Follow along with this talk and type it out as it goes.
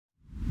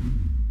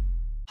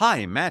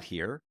Hi, Matt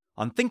here.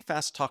 On Think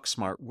Fast, Talk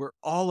Smart, we're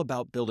all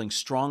about building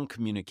strong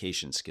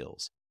communication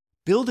skills.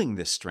 Building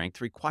this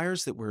strength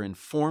requires that we're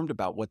informed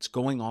about what's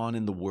going on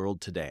in the world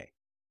today.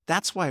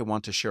 That's why I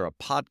want to share a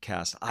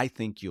podcast I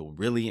think you'll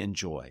really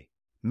enjoy.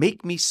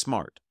 Make Me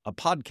Smart, a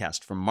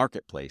podcast from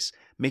Marketplace,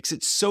 makes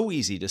it so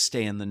easy to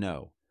stay in the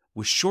know.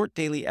 With short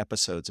daily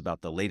episodes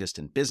about the latest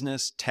in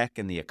business, tech,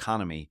 and the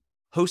economy,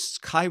 hosts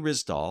Kai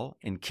Risdal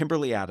and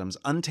Kimberly Adams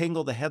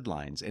untangle the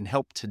headlines and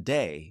help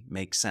today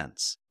make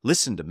sense.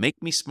 Listen to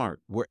Make Me Smart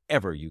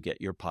wherever you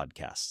get your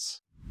podcasts.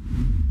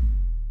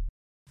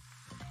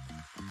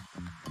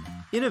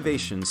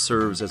 Innovation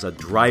serves as a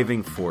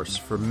driving force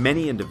for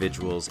many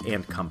individuals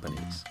and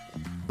companies.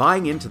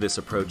 Buying into this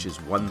approach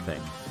is one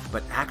thing,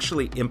 but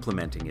actually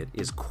implementing it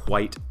is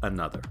quite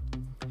another.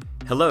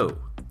 Hello,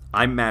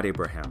 I'm Matt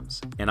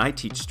Abrahams, and I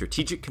teach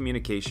strategic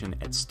communication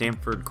at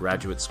Stanford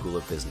Graduate School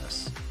of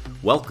Business.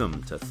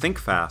 Welcome to Think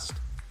Fast,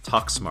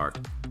 Talk Smart,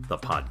 the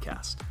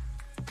podcast.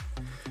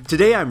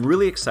 Today, I'm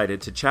really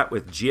excited to chat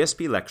with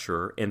GSB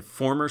lecturer and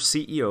former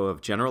CEO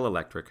of General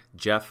Electric,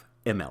 Jeff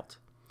Immelt.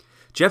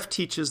 Jeff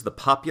teaches the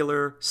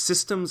popular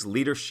Systems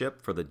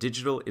Leadership for the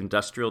Digital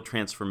Industrial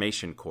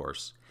Transformation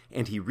course,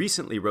 and he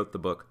recently wrote the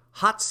book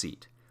Hot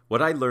Seat: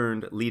 What I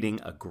Learned Leading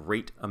a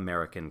Great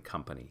American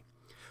Company.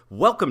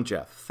 Welcome,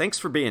 Jeff. Thanks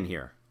for being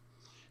here.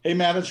 Hey,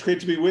 Matt, it's great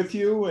to be with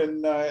you,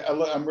 and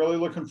I'm really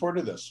looking forward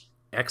to this.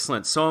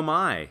 Excellent. So am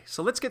I.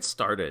 So let's get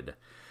started.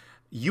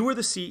 You were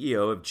the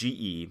CEO of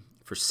GE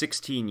for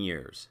 16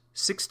 years,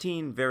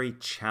 16 very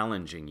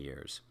challenging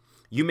years.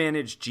 You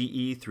managed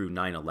GE through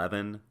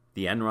 9/11,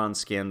 the Enron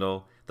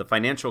scandal, the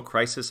financial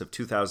crisis of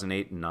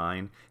 2008 and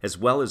 9, as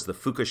well as the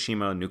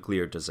Fukushima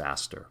nuclear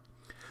disaster.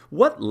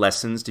 What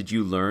lessons did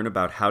you learn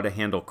about how to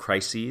handle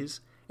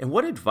crises, and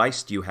what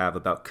advice do you have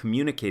about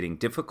communicating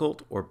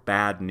difficult or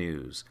bad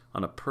news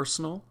on a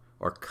personal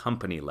or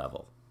company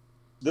level?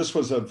 This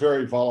was a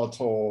very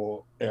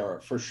volatile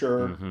era, for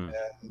sure. Mm-hmm.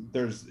 And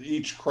there's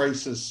each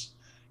crisis,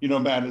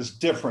 Matt, is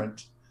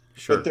different.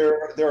 Sure. But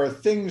there are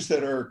things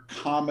that are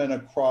common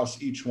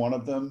across each one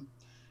of them.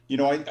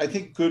 I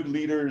think good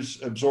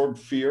leaders absorb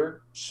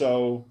fear.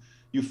 So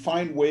you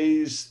find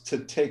ways to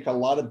take a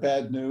lot of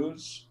bad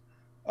news,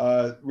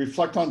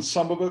 reflect on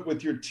some of it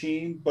with your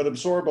team, but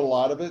absorb a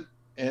lot of it.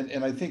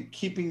 And I think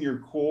keeping your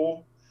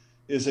cool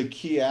is a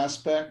key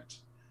aspect.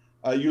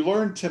 You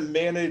learn to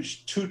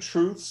manage two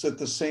truths at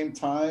the same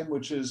time,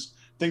 which is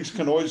things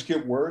can always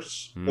get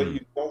worse, but you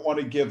don't want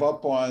to give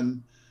up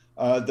on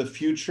the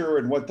future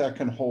and what that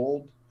can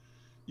hold.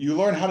 You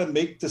learn how to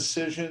make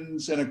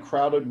decisions in a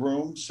crowded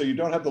room, so you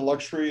don't have the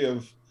luxury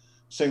of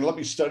saying, let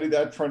me study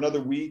that for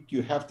another week.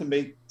 You have to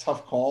make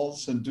tough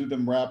calls and do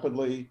them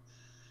rapidly.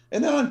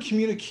 And then on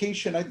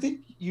communication, I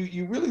think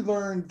you really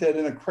learn that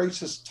in a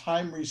crisis,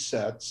 time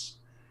resets,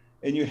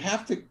 and you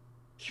have to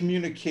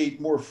communicate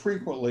more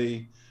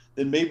frequently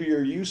than maybe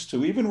you're used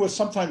to, even with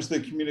sometimes the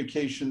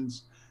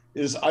communications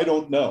is, I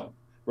don't know,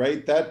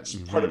 right? That's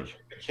part of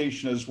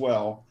communication as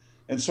well.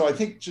 And so I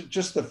think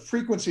just the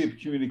frequency of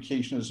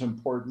communication is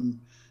important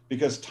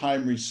because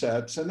time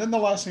resets. And then the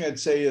last thing I'd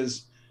say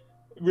is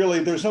really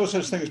there's no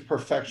such thing as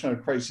perfection in a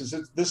crisis.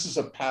 This is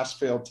a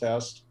pass-fail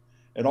test,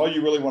 and all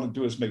you really want to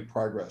do is make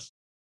progress.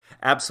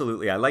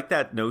 Absolutely. I like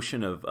that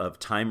notion of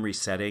time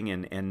resetting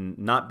and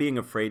not being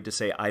afraid to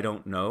say, I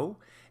don't know.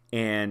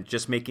 And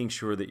just making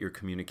sure that you're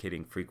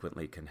communicating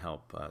frequently can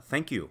help.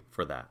 Thank you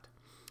for that.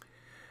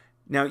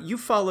 Now, you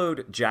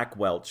followed Jack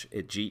Welch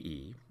at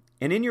GE,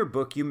 and in your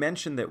book, you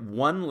mentioned that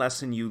one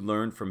lesson you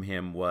learned from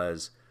him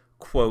was,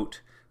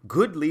 quote,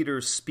 good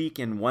leaders speak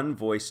in one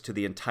voice to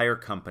the entire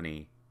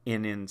company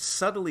and in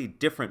subtly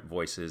different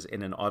voices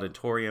in an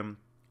auditorium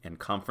and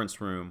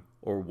conference room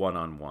or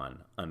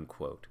one-on-one,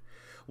 unquote.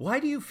 Why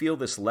do you feel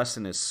this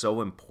lesson is so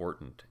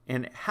important?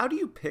 And how do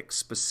you pick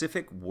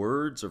specific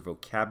words or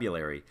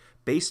vocabulary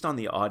based on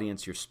the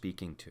audience you're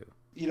speaking to?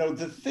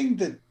 The thing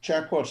that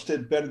Jack Welch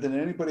did better than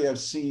anybody I've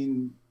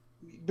seen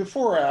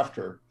before or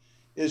after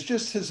is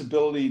just his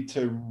ability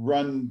to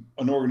run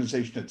an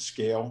organization at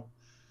scale.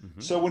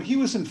 Mm-hmm. So when he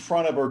was in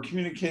front of or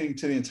communicating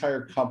to the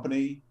entire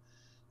company,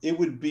 it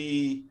would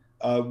be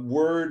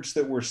words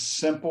that were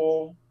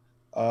simple,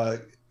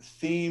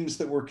 themes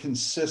that were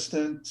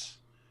consistent,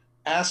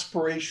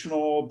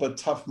 aspirational but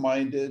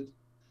tough-minded.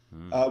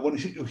 When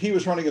he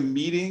was running a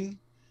meeting,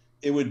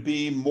 it would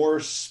be more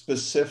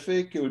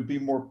specific. It would be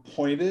more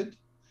pointed.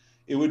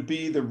 It would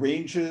be the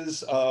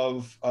ranges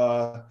of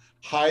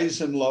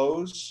highs and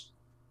lows.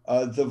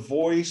 The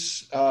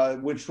voice,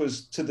 which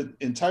was to the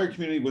entire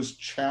community, was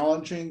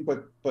challenging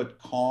but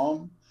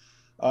calm.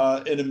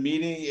 In a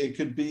meeting, it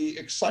could be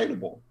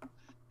excitable.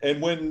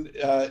 And when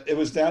it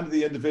was down to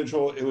the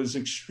individual, it was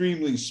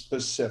extremely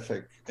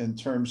specific in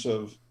terms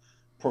of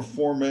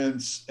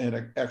performance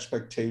and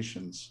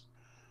expectations.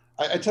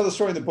 I tell the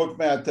story in the book,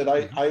 Matt, that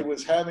I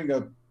was having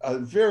a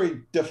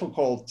very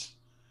difficult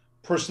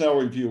personnel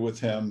review with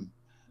him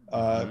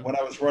when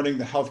I was running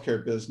the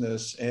healthcare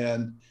business,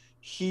 and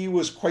he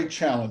was quite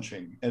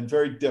challenging and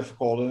very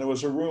difficult. And it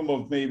was a room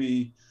of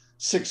maybe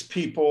 6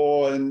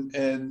 people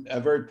and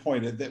very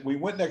pointed. That we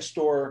went next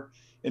door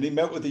and he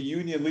met with the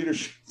union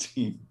leadership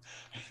team.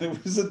 And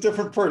it was a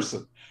different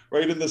person,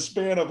 right? In the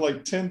span of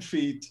like 10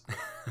 feet,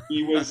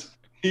 he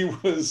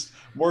was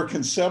more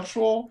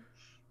conceptual.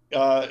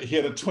 He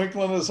had a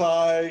twinkle in his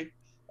eye.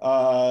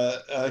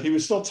 He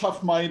was still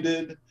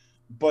tough-minded,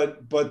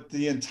 but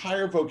the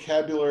entire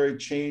vocabulary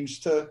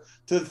changed to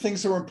the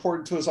things that were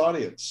important to his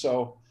audience.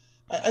 So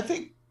I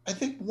think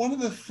one of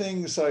the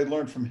things I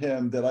learned from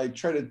him that I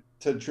try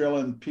to drill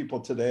in people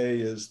today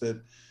is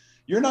that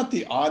you're not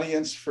the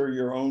audience for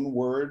your own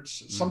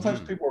words.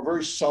 Sometimes people are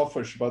very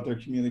selfish about their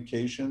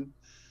communication,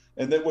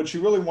 and that what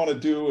you really want to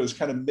do is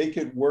kind of make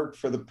it work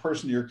for the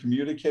person you're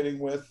communicating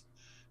with.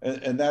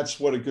 And that's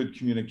what a good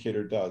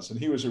communicator does. And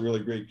he was a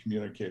really great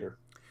communicator.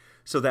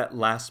 So that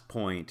last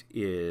point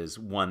is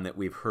one that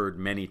we've heard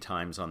many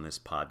times on this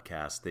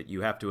podcast, that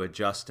you have to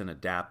adjust and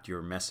adapt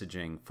your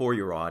messaging for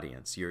your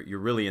audience. You're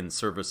really in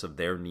service of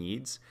their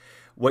needs.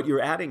 What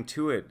you're adding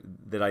to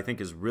it that I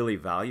think is really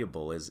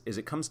valuable is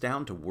it comes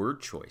down to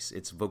word choice.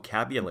 It's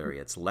vocabulary,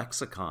 it's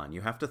lexicon.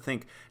 You have to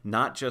think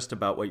not just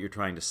about what you're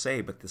trying to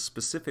say, but the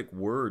specific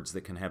words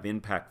that can have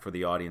impact for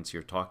the audience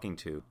you're talking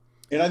to.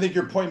 And I think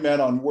your point, Matt,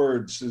 on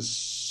words is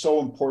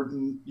so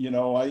important. You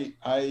know, I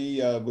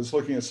was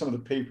looking at some of the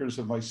papers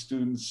of my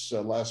students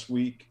last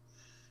week,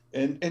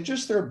 and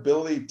just their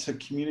ability to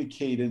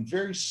communicate in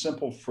very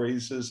simple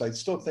phrases, I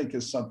still think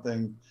is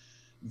something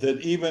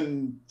that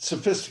even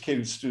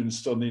sophisticated students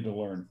still need to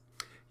learn.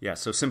 Yeah,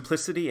 so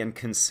simplicity and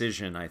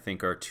concision, I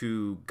think, are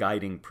two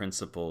guiding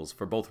principles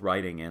for both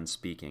writing and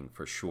speaking,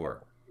 for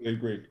sure. I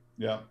agree,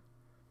 yeah.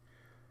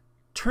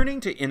 Turning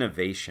to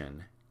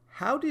innovation,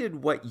 how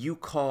did what you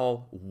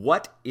call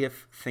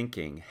what-if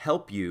thinking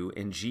help you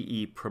and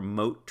GE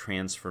promote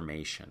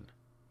transformation?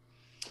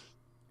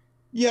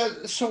 Yeah,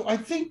 so I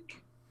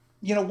think,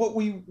 you know,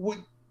 what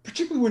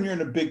particularly when you're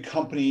in a big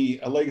company,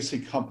 a legacy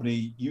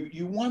company,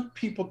 you want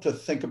people to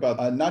think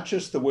about not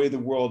just the way the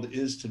world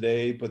is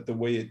today, but the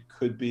way it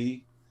could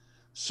be.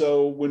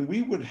 So when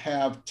we would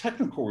have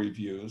technical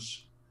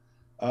reviews,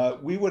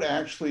 we would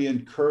actually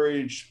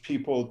encourage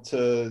people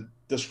to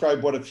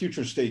describe what a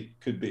future state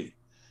could be.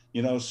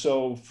 You know,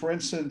 so for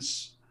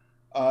instance,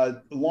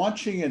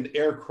 launching an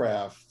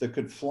aircraft that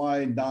could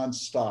fly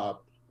nonstop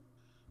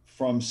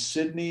from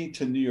Sydney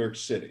to New York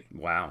City.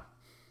 Wow.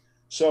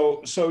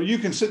 So you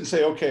can sit and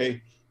say,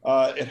 okay,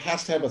 it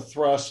has to have a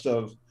thrust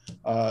of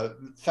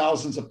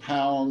thousands of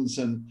pounds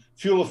and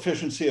fuel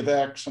efficiency of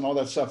X and all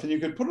that stuff. And you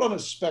could put it on a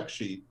spec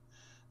sheet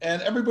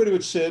and everybody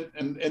would sit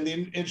and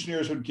the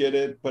engineers would get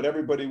it, but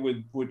everybody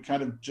would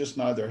kind of just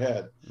nod their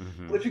head.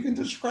 Mm-hmm. But if you can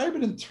describe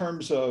it in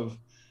terms of,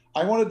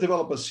 I want to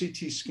develop a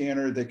CT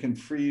scanner that can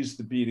freeze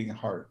the beating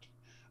heart.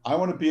 I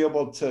want to be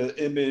able to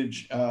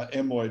image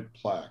amyloid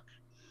plaque.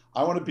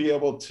 I want to be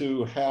able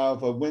to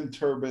have a wind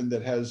turbine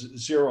that has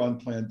zero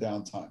unplanned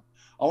downtime.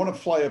 I want to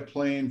fly a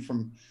plane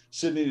from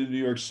Sydney to New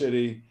York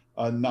City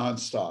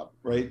nonstop,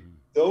 right? Mm-hmm.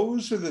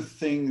 Those are the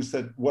things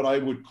that what I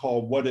would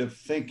call what-if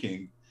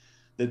thinking,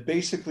 that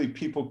basically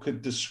people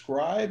could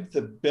describe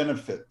the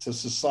benefit to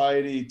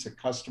society, to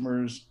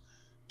customers,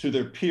 to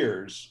their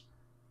peers.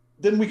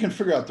 Then we can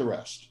figure out the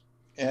rest.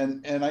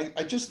 And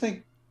I just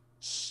think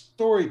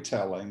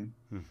storytelling,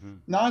 mm-hmm.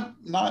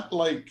 not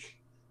like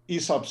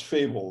Aesop's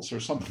fables or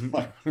something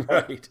like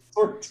that. Right.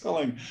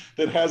 Storytelling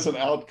that has an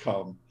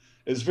outcome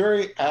is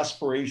very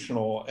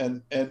aspirational,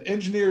 and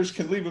engineers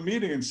can leave a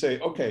meeting and say,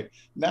 okay,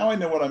 now I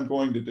know what I'm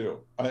going to do.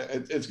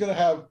 It's going to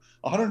have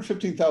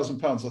 115,000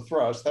 pounds of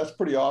thrust. That's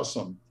pretty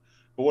awesome.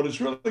 But what it's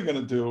really going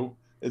to do,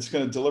 it's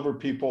going to deliver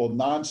people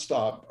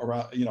nonstop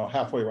around,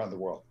 halfway around the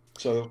world.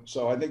 So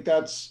I think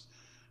that's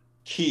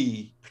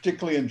key,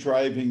 particularly in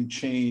driving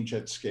change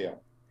at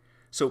scale.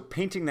 So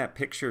painting that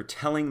picture,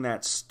 telling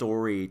that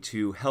story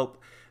to help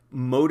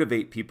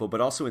motivate people, but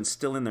also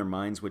instill in their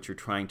minds what you're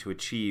trying to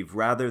achieve,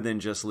 rather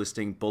than just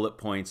listing bullet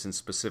points and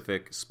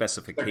specific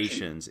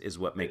specifications, is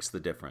what makes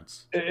the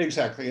difference.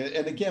 Exactly.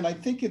 And again, I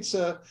think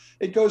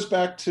it goes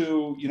back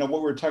to, what we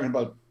were talking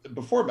about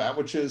before, Matt,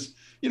 which is,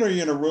 you're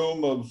in a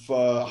room of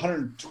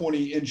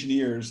 120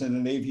 engineers in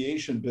an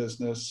aviation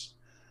business.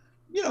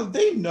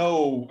 They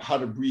know how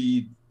to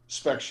read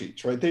spec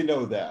sheets, right? They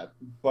know that.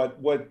 But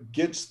what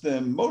gets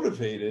them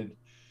motivated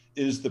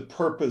is the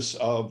purpose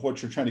of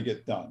what you're trying to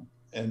get done.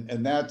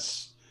 And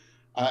that's,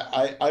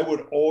 I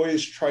would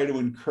always try to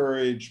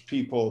encourage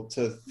people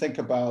to think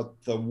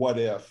about the what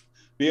if,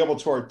 be able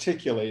to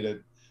articulate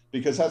it,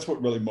 because that's what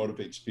really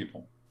motivates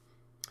people.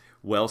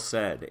 Well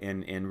said.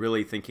 And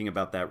really thinking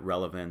about that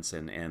relevance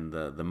and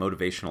the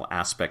motivational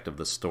aspect of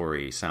the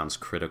story sounds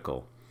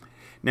critical.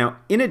 Now,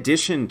 in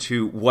addition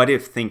to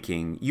what-if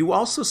thinking, you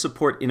also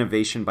support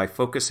innovation by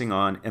focusing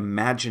on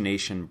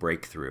imagination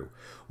breakthrough.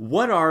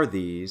 What are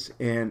these,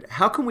 and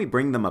how can we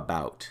bring them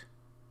about?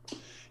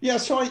 Yeah,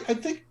 so I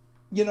think,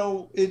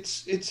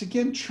 it's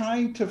again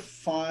trying to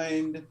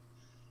find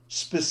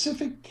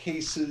specific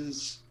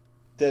cases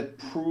that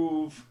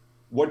prove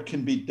what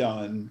can be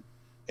done.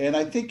 And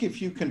I think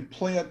if you can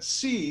plant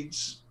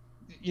seeds,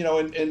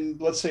 in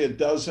let's say a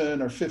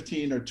dozen or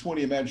 15 or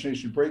 20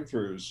 imagination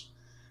breakthroughs,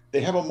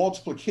 they have a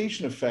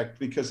multiplication effect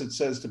because it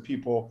says to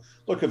people,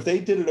 look, if they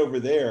did it over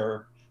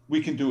there,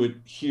 we can do it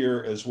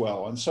here as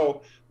well. And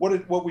so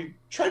what we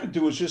try to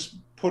do is just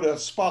put a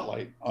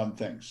spotlight on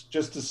things,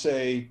 just to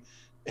say,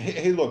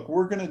 hey, look,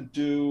 we're going to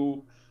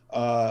do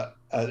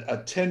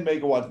a 10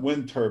 megawatt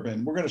wind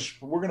turbine. We're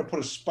going to put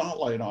a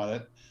spotlight on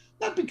it,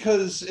 not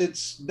because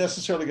it's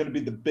necessarily going to be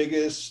the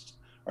biggest,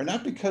 or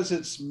not because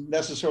it's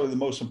necessarily the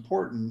most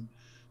important,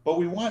 but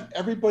we want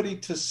everybody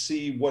to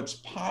see what's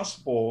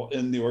possible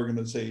in the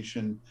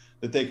organization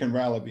that they can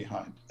rally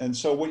behind. And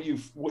so what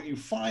you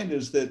find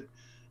is that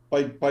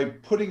by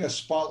putting a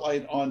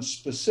spotlight on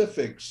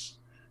specifics,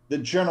 the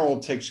general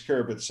takes care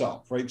of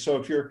itself, right? So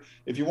if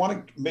you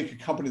want to make a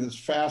company that's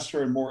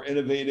faster and more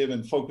innovative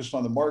and focused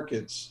on the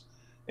markets,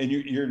 and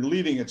you're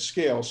leading at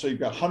scale, so you've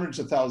got hundreds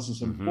of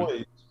thousands of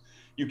employees,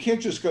 you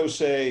can't just go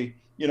say,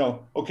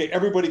 okay,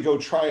 everybody go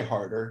try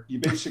harder. You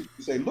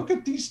basically say, look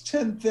at these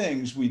 10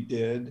 things we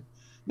did.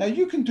 Now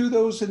you can do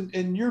those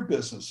in your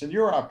business, in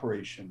your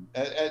operation,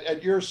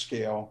 at your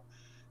scale.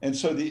 And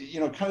so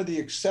kind of the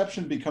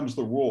exception becomes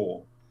the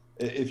rule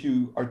if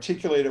you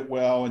articulate it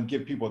well and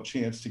give people a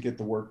chance to get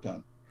the work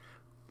done.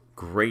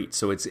 Great.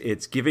 So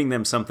it's giving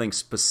them something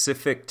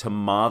specific to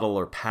model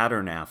or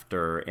pattern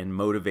after, and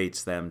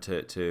motivates them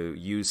to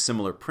use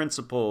similar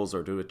principles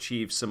or to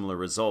achieve similar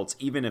results,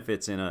 even if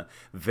it's in a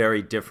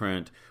very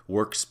different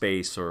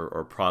workspace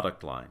or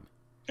product line.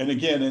 And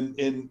again,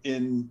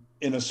 in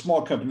a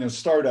small company, a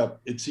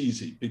startup, it's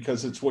easy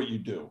because it's what you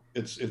do.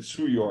 It's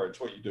who you are. It's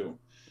what you do.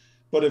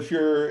 But if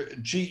you're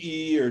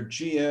GE or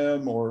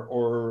GM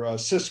or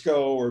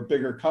Cisco or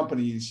bigger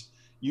companies,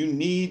 you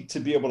need to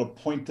be able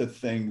to point to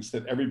things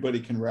that everybody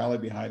can rally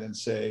behind and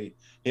say,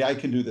 hey, I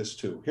can do this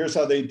too. Here's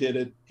how they did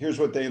it. Here's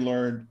what they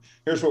learned.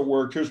 Here's what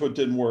worked. Here's what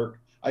didn't work.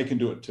 I can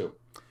do it too.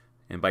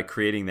 And by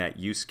creating that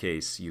use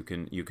case, you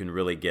can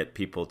really get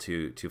people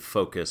to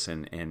focus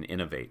and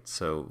innovate.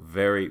 So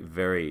very,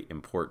 very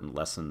important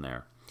lesson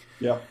there.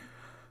 Yeah.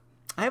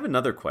 I have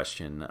another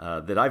question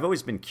that I've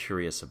always been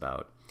curious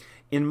about.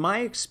 In my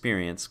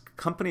experience,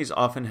 companies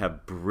often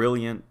have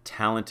brilliant,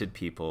 talented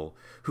people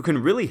who can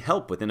really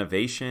help with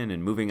innovation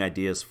and moving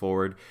ideas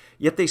forward,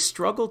 yet they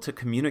struggle to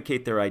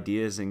communicate their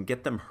ideas and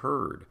get them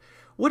heard.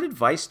 What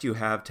advice do you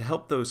have to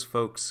help those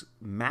folks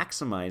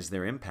maximize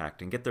their impact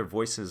and get their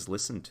voices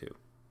listened to?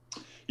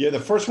 Yeah, the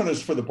first one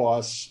is for the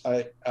boss.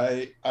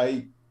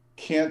 I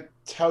can't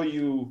tell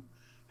you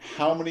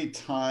how many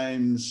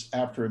times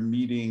after a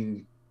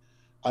meeting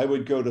I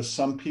would go to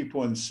some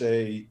people and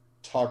say,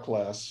 talk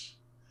less.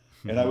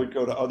 And I would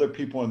go to other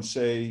people and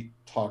say,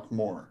 talk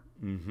more.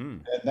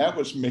 And that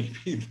was maybe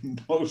the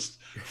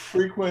most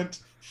frequent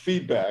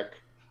feedback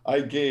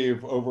I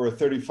gave over a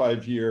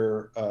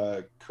 35-year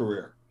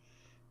career.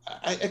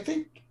 I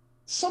think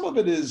some of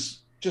it is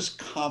just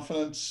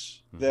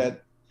confidence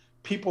that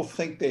people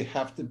think they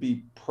have to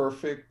be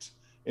perfect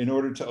in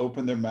order to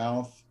open their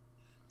mouth.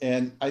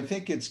 And I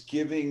think it's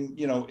giving,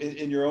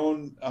 in your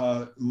own,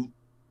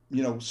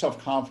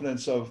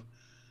 self-confidence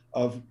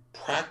of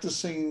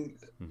practicing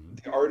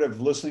the art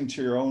of listening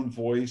to your own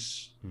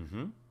voice,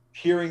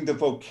 hearing the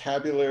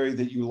vocabulary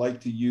that you like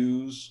to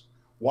use,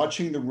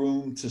 watching the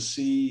room to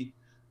see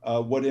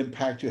what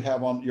impact you're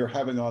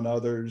having on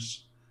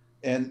others.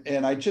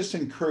 And I just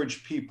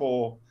encourage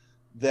people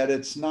that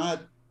it's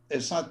not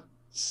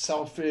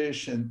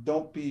selfish, and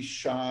don't be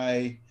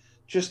shy.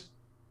 Just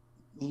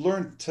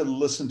learn to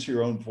listen to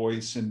your own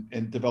voice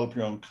and develop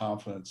your own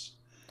confidence.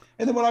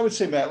 And then what I would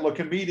say, Matt, look,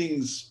 in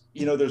meetings,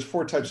 there's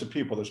 4 types of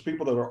people. There's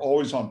people that are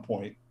always on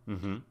point.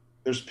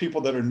 There's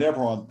people that are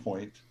never on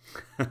point.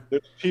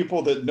 There's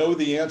people that know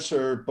the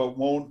answer but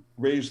won't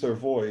raise their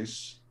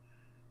voice.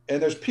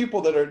 And there's people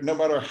that are, no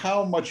matter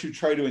how much you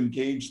try to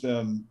engage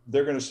them,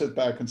 they're going to sit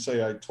back and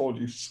say, I told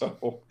you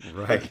so.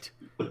 Right.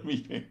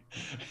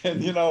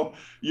 And,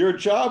 your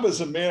job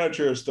as a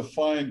manager is to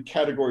find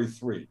category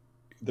 3,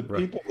 the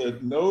people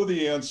that know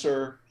the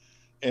answer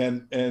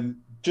and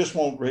just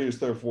won't raise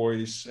their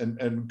voice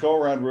and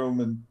go around room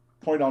and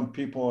point on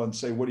people and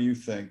say, what do you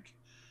think?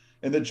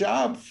 And the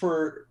job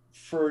for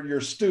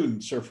your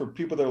students or for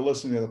people that are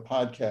listening to the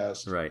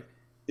podcast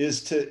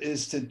is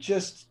to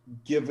just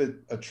give it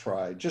a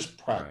try. Just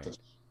practice.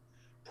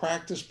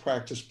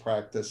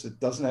 Practice. It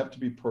doesn't have to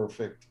be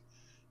perfect.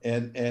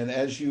 And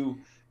as you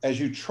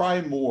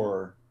try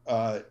more,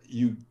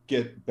 you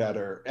get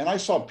better. And I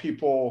saw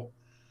people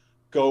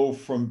go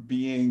from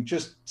being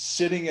just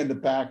sitting in the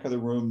back of the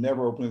room,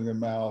 never opening their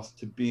mouth,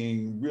 to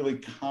being really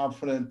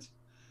confident.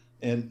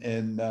 And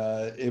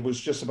it was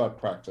just about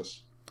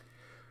practice.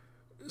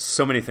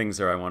 So many things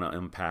there I want to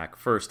unpack.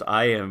 First,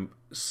 I am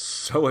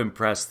so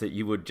impressed that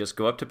you would just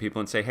go up to people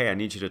and say, hey, I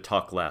need you to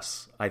talk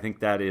less. I think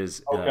that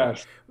is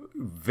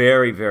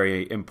very,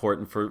 very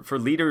important for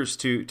leaders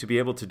to be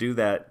able to do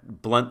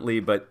that bluntly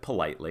but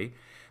politely.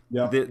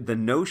 Yeah. The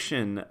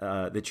notion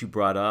that you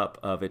brought up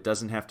of it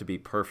doesn't have to be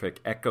perfect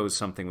echoes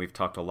something we've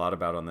talked a lot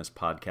about on this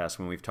podcast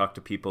when we've talked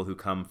to people who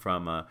come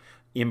from a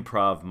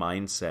improv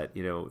mindset.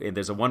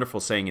 There's a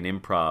wonderful saying in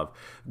improv,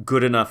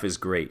 good enough is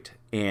great.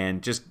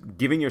 And just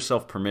giving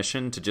yourself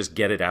permission to just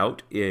get it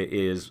out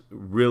is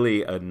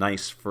really a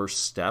nice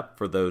first step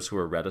for those who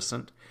are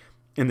reticent.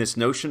 And this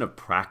notion of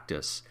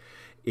practice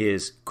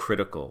is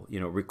critical.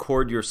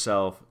 Record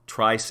yourself,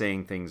 try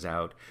saying things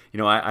out.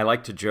 I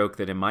like to joke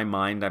that in my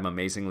mind, I'm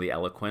amazingly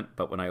eloquent,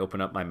 but when I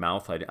open up my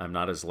mouth, I'm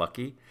not as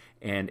lucky.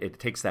 And it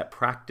takes that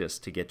practice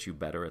to get you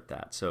better at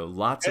that. So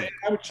lots of...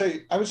 I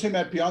would say,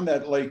 Matt, beyond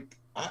that, like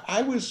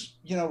I was,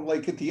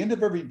 like at the end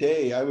of every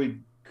day, I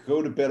would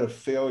go to bed a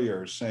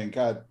failure saying,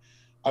 God,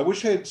 I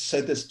wish I had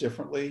said this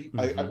differently.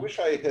 Mm-hmm. I wish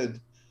I had,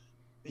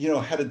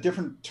 had a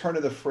different turn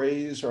of the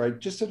phrase, or I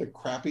just did a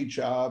crappy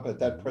job at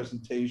that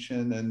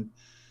presentation. And,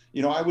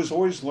 I was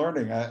always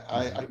learning.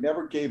 I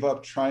never gave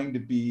up trying to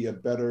be a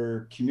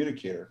better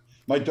communicator.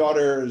 My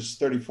daughter is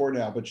 34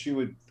 now, but she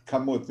would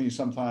come with me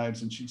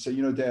sometimes and she'd say,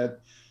 Dad,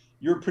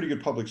 you're a pretty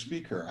good public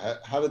speaker.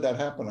 How did that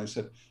happen? I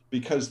said,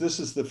 because this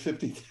is the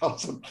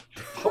 50,000th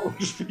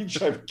public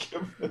speech I've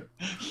given.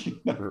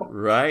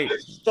 Right. I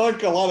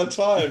stunk a lot of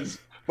times,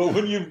 but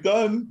when you've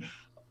done,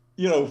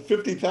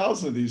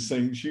 50,000 of these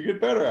things, you get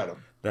better at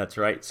them. That's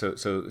right. So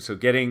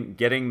getting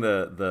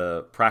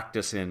the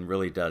practice in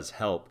really does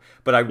help.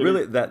 But I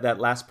really that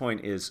last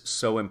point is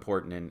so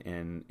important.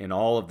 In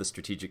all of the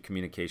strategic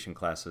communication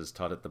classes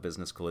taught at the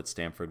business school at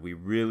Stanford, we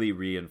really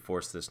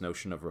reinforce this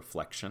notion of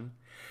reflection.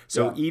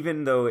 So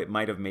even though it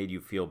might have made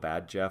you feel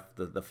bad, Jeff,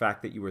 the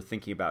fact that you were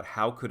thinking about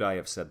how could I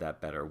have said that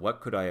better?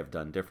 What could I have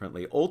done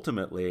differently?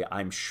 Ultimately,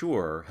 I'm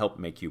sure helped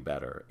make you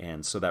better.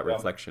 And so that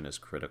reflection is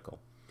critical.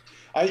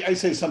 I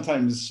say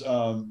sometimes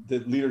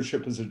that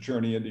leadership is a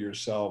journey into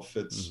yourself.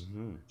 It's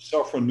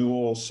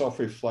self-renewal,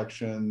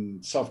 self-reflection,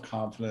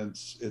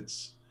 self-confidence.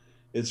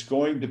 It's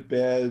going to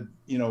bed,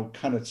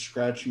 kind of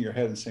scratching your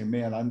head and saying,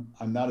 man,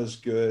 I'm not as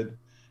good,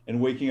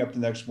 and waking up the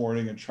next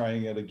morning and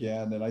trying it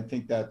again. And I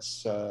think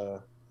that's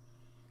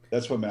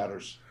what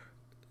matters.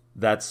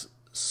 That's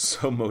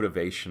so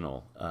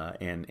motivational.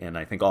 And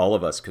I think all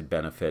of us could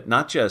benefit,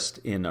 not just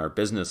in our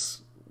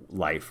business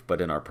life, but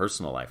in our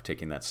personal life,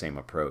 taking that same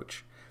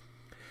approach.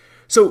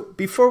 So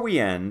before we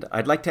end,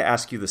 I'd like to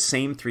ask you the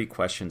same 3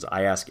 questions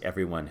I ask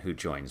everyone who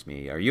joins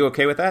me. Are you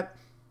okay with that?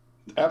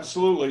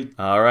 Absolutely.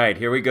 All right,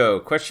 here we go.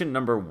 Question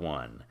number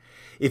 1.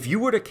 If you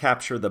were to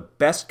capture the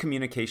best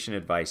communication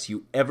advice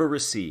you ever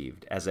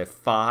received as a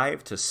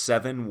 5 to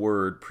 7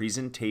 word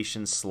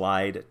presentation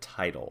slide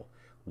title,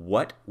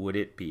 what would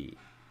it be?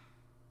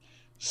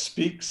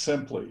 Speak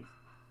simply.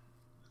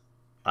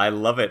 I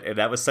love it, and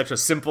that was such a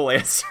simple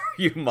answer.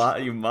 You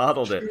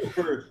modeled it.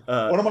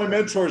 One of my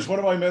mentors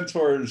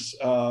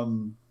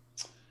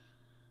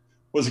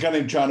was a guy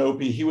named John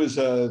Opie. He was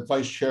a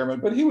vice chairman,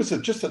 but he was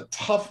just a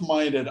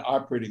tough-minded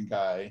operating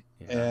guy.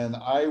 Yeah. And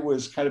I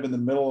was kind of in the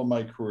middle of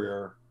my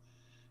career,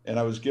 and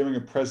I was giving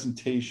a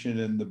presentation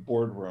in the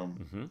boardroom.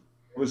 Mm-hmm.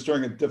 It was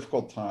during a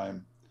difficult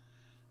time,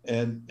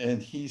 and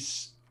he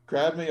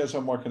grabbed me as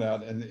I'm walking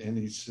out, and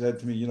he said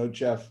to me,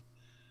 Jeff,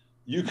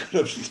 you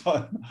could have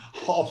done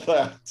all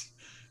that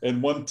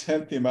in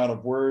 1/10 the amount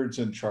of words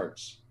and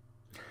charts.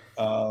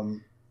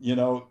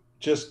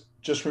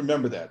 Just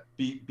remember that.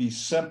 Be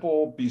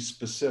simple, be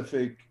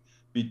specific,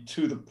 be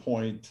to the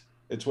point.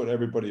 It's what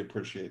everybody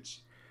appreciates.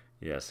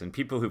 Yes, and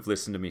people who've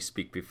listened to me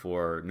speak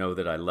before know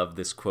that I love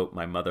this quote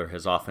my mother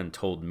has often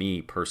told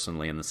me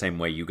personally in the same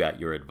way you got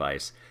your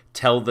advice.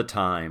 Tell the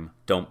time,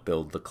 don't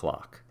build the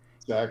clock.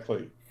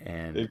 Exactly.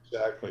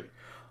 Exactly.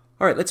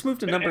 All right, let's move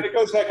to number... And it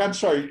goes back, I'm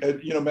sorry,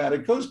 Matt,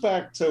 it goes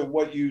back to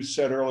what you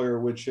said earlier,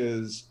 which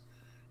is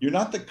you're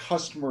not the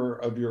customer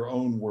of your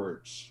own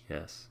words.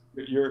 Yes.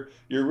 You're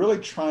really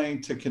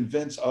trying to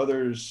convince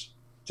others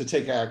to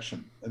take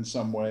action in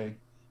some way.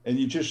 And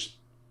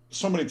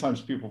so many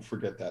times people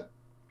forget that.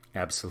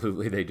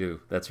 Absolutely, they do.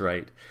 That's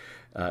right.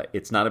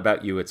 It's not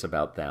about you, it's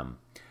about them.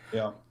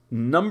 Yeah.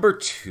 Number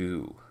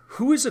 2,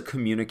 who is a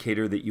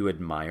communicator that you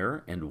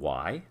admire and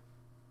why?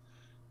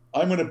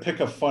 I'm going to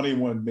pick a funny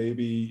one,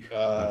 maybe.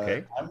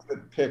 Okay. I'm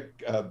going to pick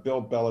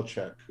Bill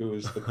Belichick, who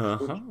is the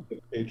coach of the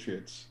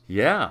Patriots.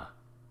 Yeah.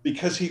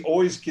 Because he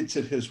always gets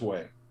it his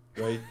way,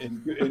 right?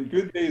 In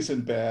good days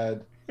and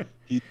bad.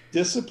 He's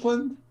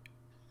disciplined.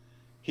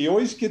 He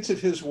always gets it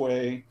his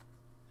way.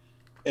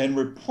 And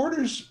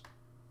reporters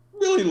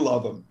really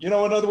love him. In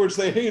other words,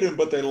 they hate him,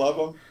 but they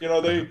love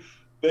him.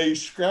 They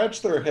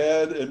scratch their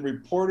head, and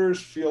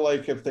reporters feel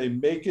like if they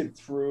make it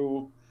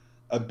through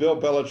a Bill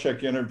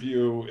Belichick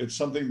interview, it's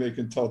something they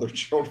can tell their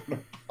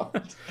children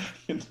about.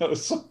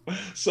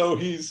 So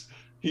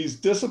he's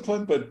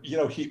disciplined, but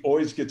he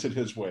always gets it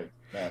his way,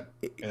 Matt.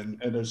 And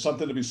there's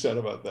something to be said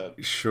about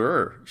that.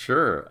 Sure.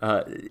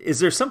 Is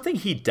there something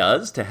he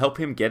does to help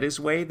him get his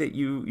way that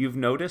you've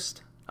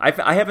noticed?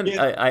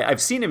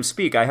 I've seen him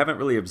speak. I haven't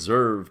really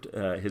observed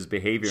his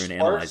behavior and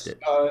analyzed it.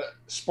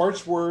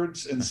 Sparse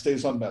words and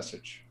stays on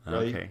message,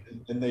 right? Okay.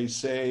 And they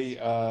say,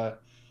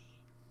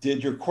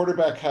 did your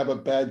quarterback have a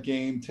bad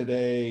game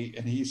today?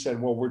 And he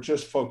said, well, we're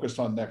just focused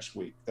on next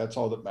week. That's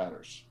all that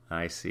matters.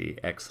 I see. So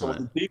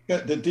Excellent.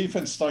 the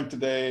defense stunk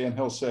today, and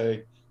he'll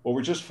say, well,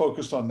 we're just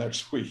focused on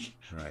next week.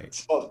 Right.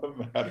 That's all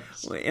that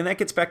matters. Well, and that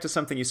gets back to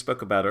something you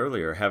spoke about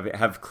earlier.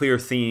 Have clear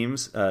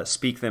themes,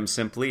 speak them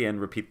simply, and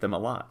repeat them a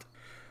lot.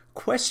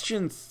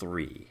 Question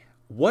 3.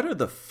 What are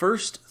the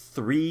first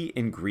 3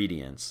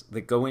 ingredients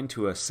that go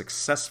into a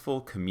successful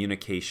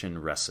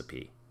communication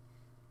recipe?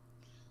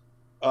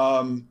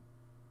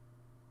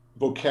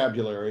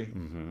 Vocabulary.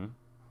 Mm-hmm.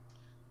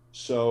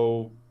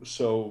 So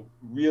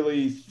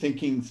really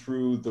thinking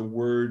through the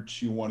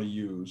words you want to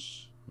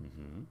use.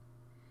 Mm-hmm.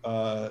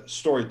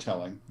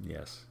 Storytelling.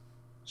 Yes.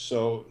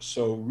 So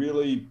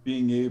really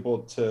being able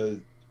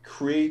to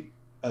create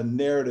a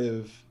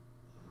narrative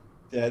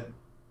that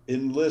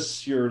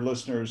enlists your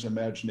listener's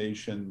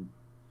imagination.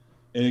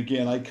 And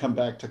again, I come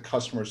back to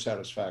customer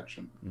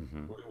satisfaction,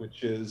 Mm-hmm.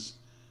 which is,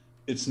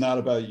 it's not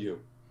about you.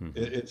 Mm-hmm.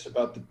 It's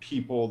about the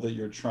people that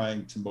you're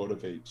trying to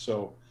motivate.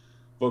 So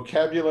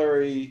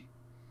vocabulary,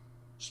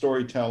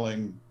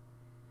 storytelling,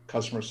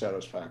 customer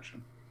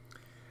satisfaction.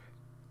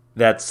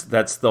 That's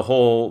the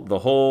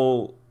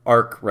whole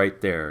arc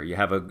right there. You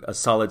have a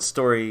solid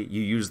story,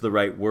 you use the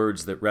right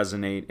words that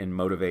resonate and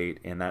motivate,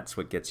 and that's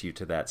what gets you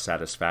to that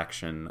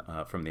satisfaction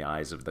from the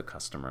eyes of the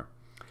customer.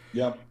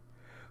 Yep.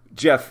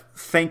 Jeff,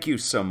 thank you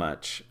so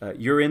much.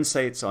 Your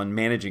insights on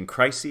managing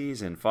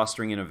crises and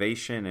fostering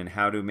innovation and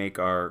how to make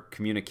our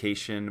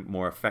communication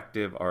more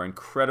effective are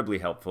incredibly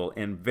helpful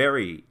and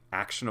very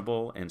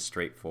actionable and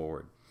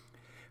straightforward.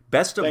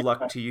 Best of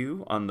luck to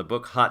you on the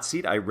book Hot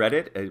Seat. I read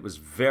it. It was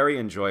very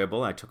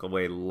enjoyable. I took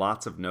away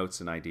lots of notes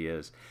and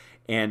ideas.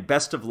 And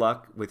best of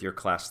luck with your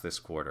class this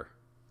quarter.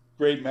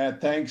 Great, Matt.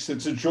 Thanks.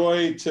 It's a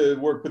joy to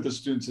work with the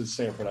students at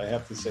Stanford. I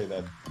have to say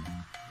that.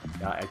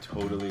 I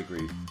totally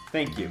agree.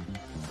 Thank you.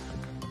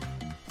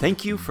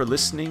 Thank you for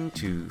listening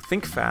to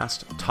Think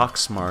Fast, Talk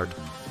Smart,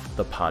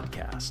 the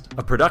podcast,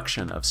 a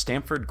production of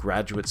Stanford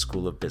Graduate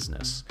School of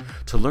Business.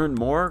 To learn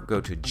more, go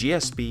to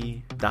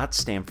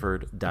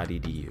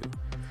gsb.stanford.edu.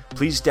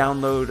 Please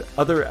download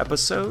other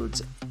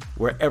episodes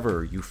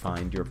wherever you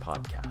find your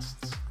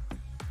podcasts.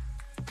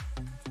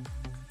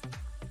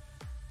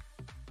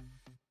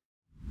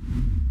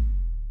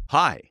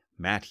 Hi,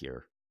 Matt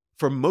here.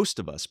 For most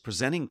of us,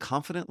 presenting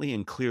confidently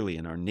and clearly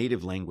in our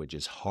native language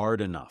is hard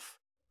enough.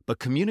 But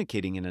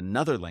communicating in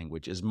another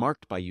language is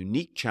marked by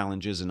unique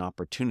challenges and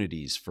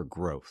opportunities for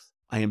growth.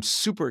 I am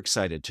super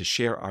excited to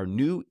share our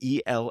new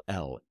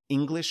ELL,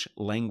 English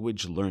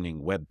Language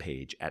Learning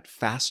webpage at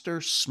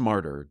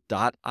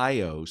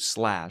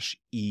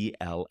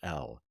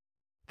fastersmarter.io/ELL.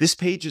 This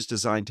page is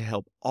designed to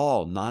help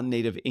all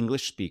non-native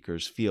English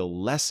speakers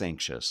feel less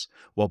anxious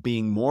while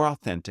being more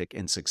authentic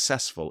and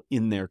successful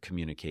in their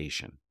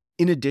communication.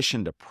 In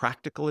addition to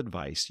practical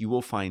advice, you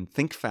will find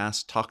Think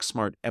Fast, Talk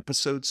Smart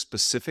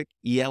episode-specific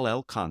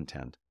ELL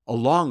content,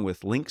 along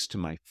with links to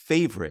my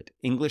favorite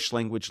English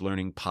language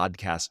learning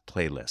podcast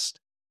playlist.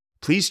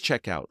 Please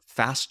check out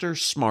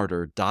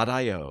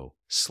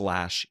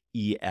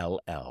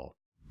fastersmarter.io/ELL.